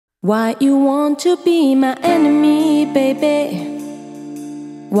Why you want to be my enemy, baby?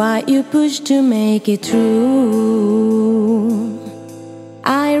 Why you push to make it true?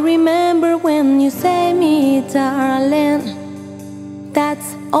 I remember when you say me, darling,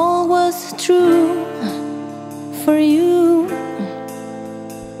 that's all was true for you.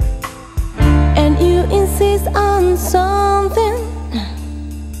 And you insist on something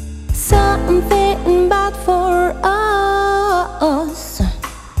bad for us,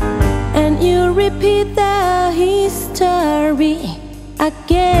 and you repeat the history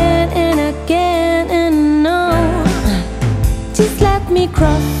again and again. And no, just let me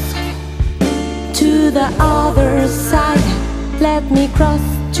cross to the other side. Let me cross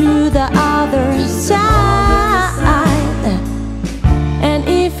to the other side. And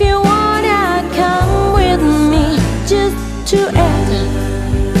if you wanna come with me, just to end,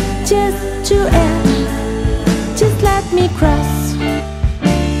 just to end, just let me cross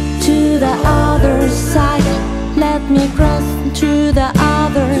to the other side. Let me cross to the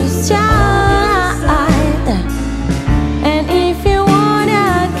other side. And if you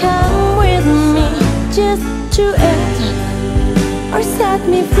wanna come with me, just to end or set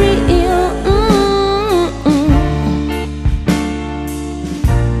me free.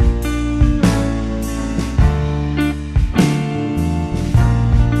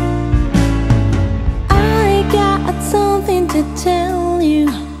 I got something to tell you.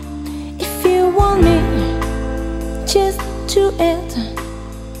 If you want me, just to it.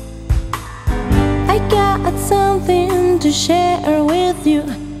 I got something to share with you.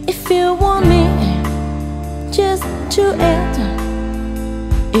 If you want me, just to it.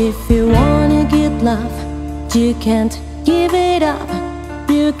 If you wanna get love, you can't give it up.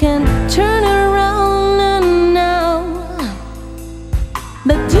 You can turn around